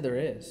 But he said there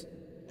is.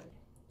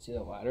 See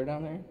the ladder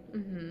down there?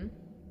 Mm-hmm.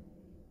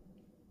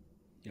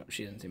 You know,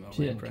 she doesn't seem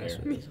overly impressed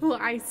with this. Well,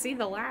 I see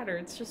the ladder.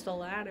 It's just a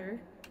ladder.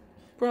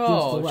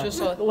 Bro, it's just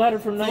the ladder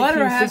from the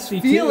ladder has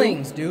 1962.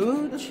 feelings,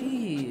 dude.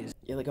 Jeez.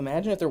 Yeah, like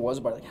imagine if there was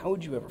a body. Like, how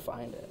would you ever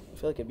find it? I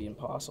feel like it'd be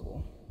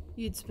impossible.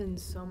 You'd spend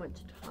so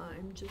much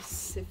time just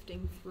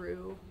sifting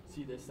through.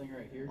 See this thing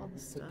right here? All the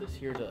Put stuff. this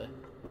here to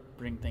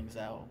bring things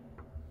out.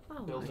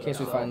 Oh, Build my In case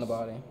we God. find the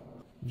body.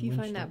 If you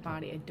find that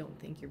body, I don't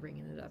think you're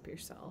bringing it up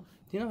yourself.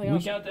 Do you know, We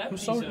got that I'm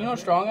piece so, out you know how of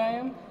it. strong I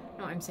am?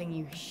 No, I'm saying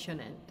you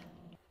shouldn't.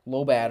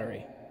 Low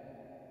battery.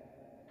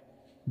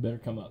 Better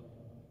come up.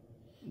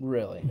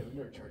 Really?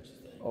 Never charge this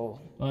thing. Oh.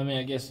 Well, I mean,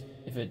 I guess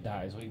if it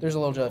dies, we. There's a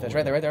little jellyfish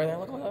right there, right there, right there.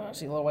 Look, look, look.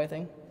 See the little white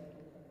thing?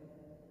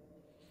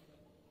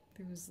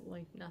 There was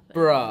like nothing.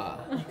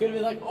 Bruh. You could have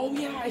been like, oh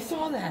yeah, I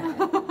saw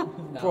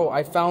that. Bro,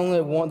 I found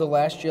the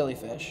last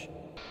jellyfish.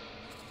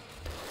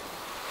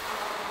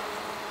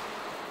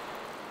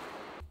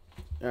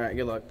 All right,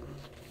 good luck.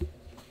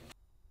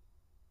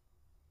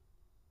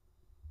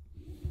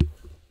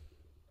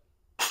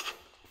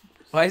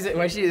 Why is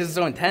it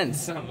so intense?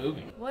 It's not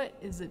moving. What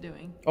is it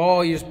doing?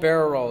 Oh, you just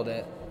barrel rolled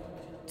it.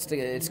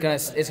 It's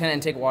gonna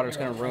intake water. It's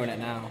gonna ruin it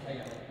now.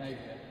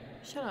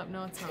 Shut up.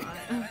 No, it's not.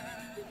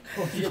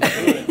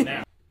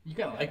 Now. You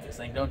kind of like this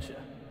thing, don't you?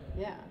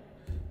 Yeah.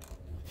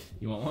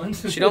 You want one?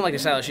 She don't like the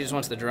salad. She just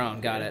wants the drone.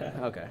 Got it.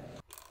 Okay.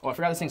 Oh, I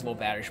forgot this thing's low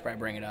battery. Should probably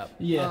bring it up.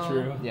 Yeah,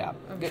 true. Yeah.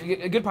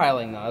 Good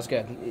piloting though. That's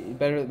good.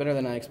 Better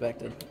than I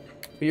expected.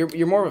 But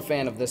you're more of a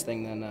fan of this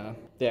thing than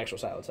the actual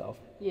silo itself.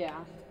 Yeah.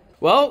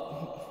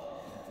 Well,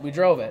 we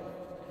drove it.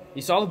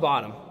 You saw the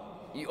bottom.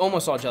 You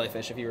almost saw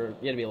jellyfish. You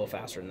had to be a little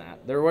faster than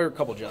that. There were a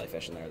couple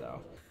jellyfish in there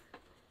though.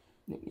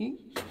 You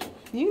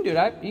can do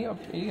that. You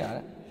got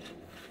it.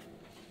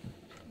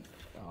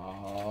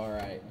 All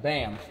right.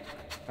 Bam.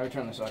 How do we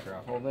turn the sucker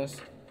off? Hold this.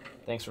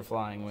 Thanks for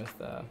flying with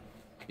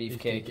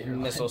Beefcake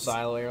Airlines. Missile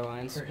Silo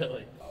Airlines.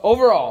 Really?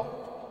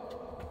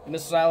 Overall,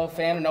 Missile Silo,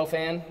 fan or no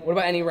fan? What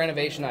about any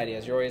renovation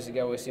ideas? You always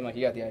seem like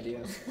you got the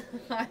ideas.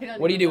 I don't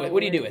What do you do? even know What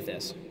do you do where- with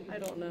this? I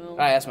don't know.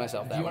 I asked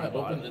myself that. Do you when want I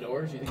to bought open it. the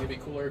doors? Do you think it'd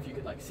be cooler if you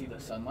could like see the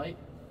sunlight?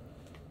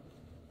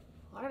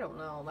 I don't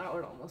know. That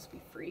would almost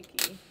be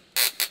freaky.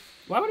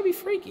 Why would it be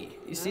freaky?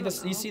 You see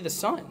the you see the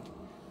sun.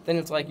 Then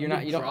it's like you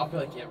don't. drop it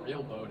like you have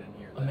real boat in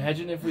here. then.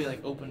 Imagine if we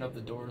like opened up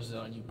the doors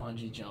though and you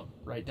bungee jump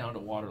right down to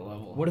water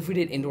level. What if we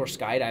did indoor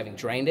skydiving?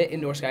 Drained it,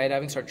 indoor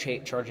skydiving, start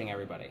charging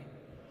everybody.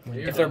 Have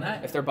you If ever done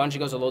that? their bungee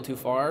goes a little too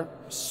far,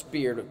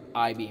 speared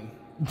I-beam.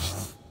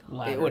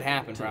 Ladder. It would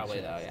happen probably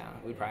though. Yeah,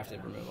 we'd probably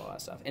have to remove all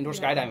that stuff. Indoor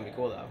skydiving would be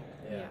cool though.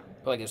 Yeah.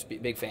 Put like those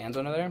big fans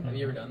under there. Have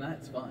you ever done that?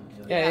 It's fun.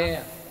 You're like,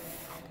 Yeah.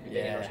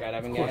 Yeah. Indoor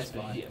skydiving Of guys.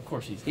 course, yeah, of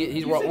course he's. He's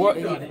You said world.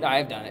 you've done it.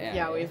 I've done it.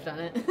 Yeah, we've done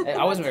it.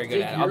 I wasn't very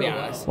good at it. I'll be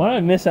honest. Why did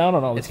I miss out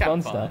on all It's this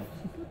kinda fun fun.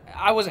 stuff?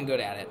 I wasn't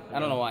good at it. I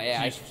don't know why.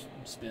 Yeah,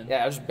 Spin.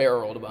 I just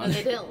barrel rolled a No, bunch.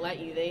 they didn't let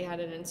you. They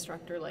had an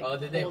instructor like Oh,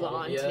 did they hold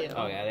hold on you? to.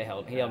 Oh yeah,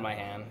 he held my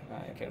hand.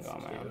 I couldn't go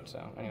on my own.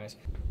 So, anyways,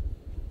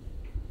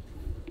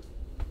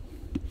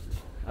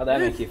 how'd that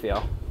make you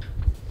feel?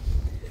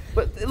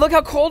 But look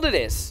how cold it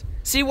is.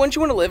 See, wouldn't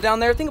you want to live down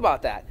there? Think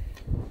about that.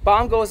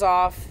 Bomb goes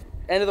off,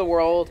 end of the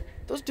world.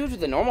 Those dudes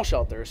with the normal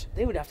shelters,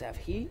 they would have to have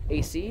heat,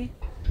 AC.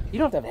 You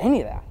don't have to have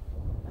any of that.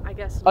 I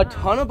guess. A not.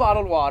 ton of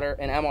bottled water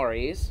and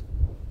MREs.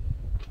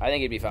 I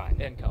think you'd be fine.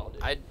 And college.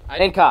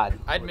 And COD.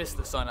 I'd miss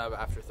the sun up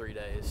after 3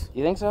 days.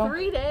 You think so?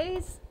 3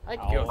 days. I'd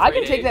go I 3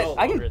 can take days. that.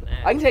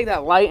 I can take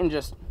that light and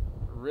just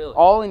Really?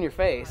 all in your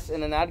face,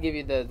 and then that'd give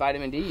you the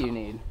vitamin D you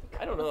need.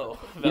 I don't know.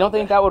 You don't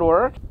think that would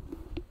work?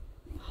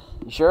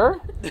 You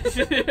sure?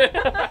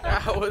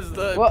 That was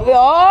the. Well,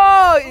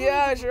 oh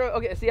yeah, sure.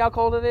 Okay, see how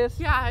cold it is?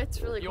 Yeah,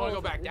 it's really. You want to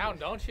go back down,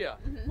 don't you?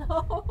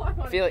 No, I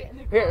want Feel it.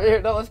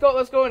 Here, no, let's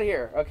go in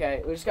here.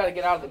 Okay, we just gotta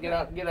get out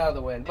of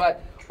the wind.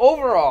 But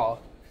overall,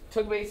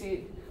 took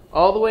Macy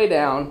all the way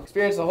down,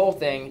 experienced the whole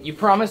thing. You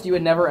promised you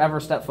would never ever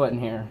step foot in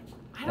here,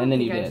 I don't and then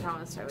think you I did.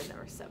 promised I would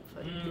never step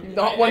foot.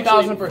 Not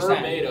 1,000%.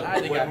 Verbatim, I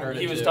think I when heard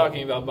he it was too.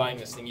 talking about buying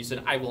this thing, you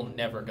said, "I will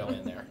never go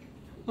in there."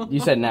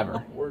 You said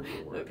never, Word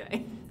for word.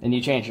 Okay. and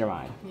you changed your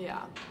mind. Yeah.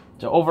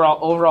 So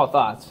overall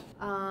thoughts.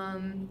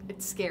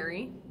 It's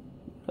scary.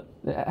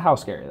 How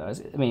scary though?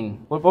 I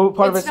mean, what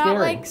part of it's scary? It's not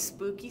like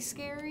spooky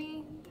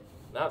scary.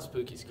 Not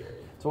spooky scary.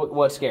 So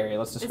what's scary?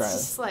 Let's describe It's it.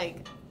 just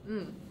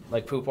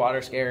Like poop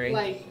water scary?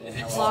 like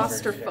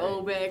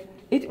claustrophobic.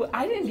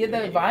 I didn't get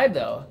that vibe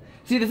though.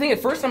 See, the thing, the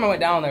first time I went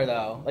down there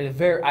though, like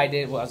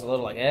I was a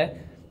little like,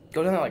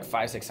 go down there like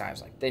 5-6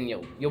 times, like then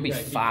you'll be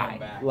gotta keep fine. coming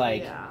back.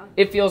 Like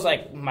it feels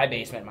like my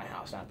basement in my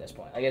house, not at this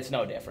point. Like it's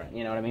no different.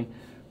 You know what I mean?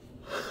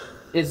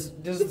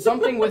 Does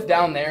something with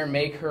down there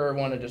make her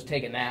want to just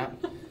take a nap?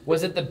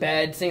 Was it the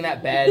bed, seeing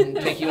that bed,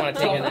 make you want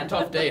to take a nap?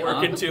 Tough day, huh?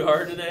 Working too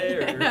hard today,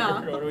 or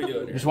Yeah. what are we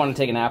doing here? Just want to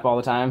take a nap all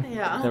the time?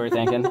 Yeah. Is that what we're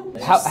thinking?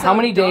 just How so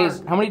many days?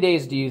 dark. How many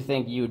days do you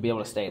think you would be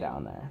able to stay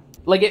down there?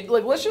 Like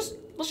let's just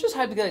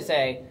hypothetically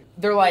say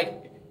they're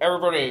like,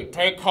 everybody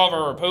take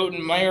cover.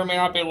 Putin may or may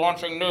not be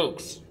launching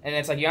nukes, and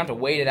it's like you have to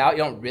wait it out.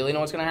 You don't really know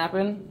what's gonna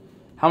happen.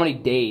 How many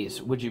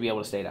days would you be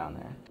able to stay down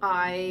there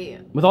I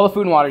with all the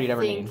food and water you'd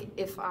ever think need?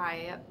 if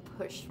I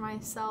pushed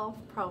myself,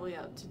 probably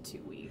up to 2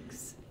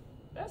 weeks.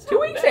 That's 2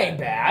 weeks ain't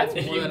bad.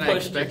 More You than I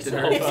pushed expected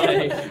yourself. her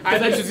to say. I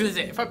was just gonna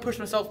say, if I push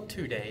myself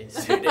 2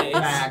 days. 2 days.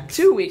 Max.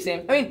 2 weeks,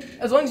 Sam. I mean,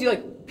 as long as you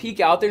like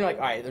peek out there and you're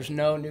like, all right, there's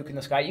no nuke in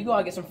the sky. You go out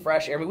and get some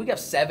fresh air. I mean, we got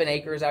 7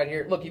 acres out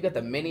here. Look, you've got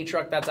the mini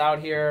truck that's out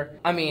here.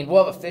 I mean,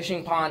 we'll have a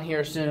fishing pond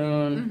here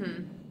soon.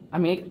 Mm-hmm. I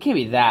mean, it can't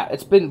be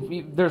that.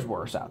 There's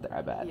worse out there,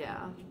 I bet.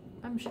 Yeah,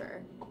 I'm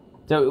sure.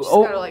 So Just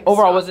gotta, like,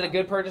 overall, stock was it a up.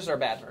 good purchase or a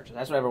bad purchase?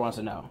 That's what everyone wants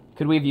to know.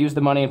 Could we have used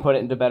the money and put it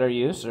into better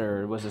use,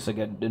 or was this a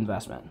good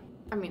investment?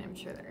 I mean, I'm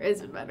sure there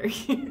is a better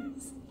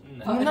use.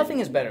 I mean, nothing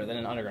is better than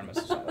an underground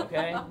missile site,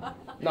 okay?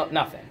 No,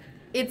 nothing.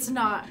 It's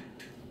not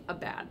a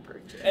bad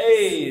purchase.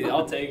 Hey,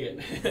 I'll take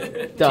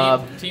it.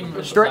 Dub. Team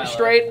Missile Straight, Silo.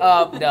 straight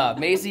up dub.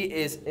 Macy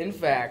is, in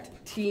fact,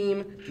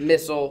 Team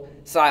Missile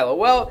Silo.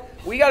 Well,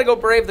 we got to go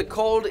brave the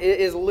cold. It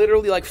is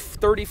literally like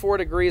 34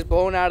 degrees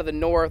blowing out of the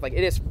north. Like,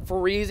 it is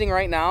freezing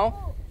right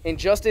now. And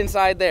just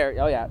inside there,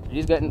 oh yeah,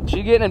 she's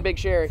getting in Big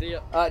Sherry. See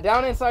ya.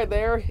 Down inside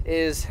there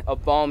is a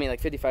balmy like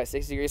 55,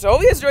 60 degrees. So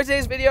hopefully you guys enjoyed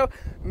today's video.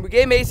 We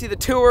gave Macy the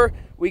tour.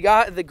 We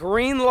got the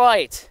green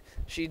light.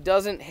 She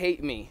doesn't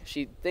hate me.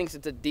 She thinks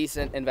it's a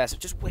decent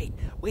investment. Just wait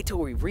till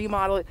we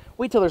remodel it.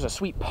 Wait till there's a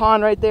sweet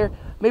pond right there.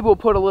 Maybe we'll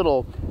put a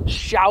little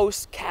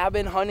shouse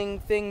cabin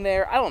hunting thing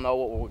there. I don't know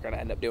what we're gonna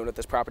end up doing with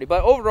this property,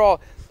 but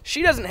overall,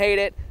 she doesn't hate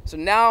it. So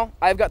now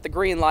I've got the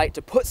green light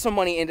to put some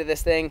money into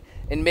this thing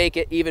and make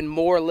it even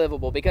more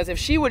livable. Because if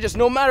she would just,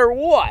 no matter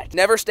what,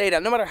 never stay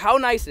down, no matter how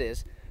nice it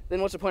is,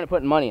 then what's the point of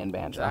putting money in,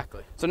 Banjo?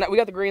 Exactly. So now we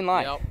got the green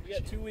light. Yep. We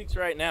got 2 weeks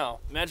right now.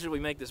 Imagine if we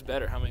make this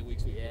better. How many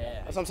weeks we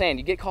That's what I'm saying.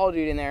 You get Call of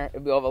Duty in there,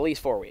 we'll have at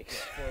least 4 weeks.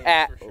 4 weeks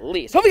At for sure.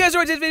 least. Hope you guys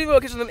enjoyed this video. We'll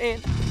catch them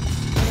in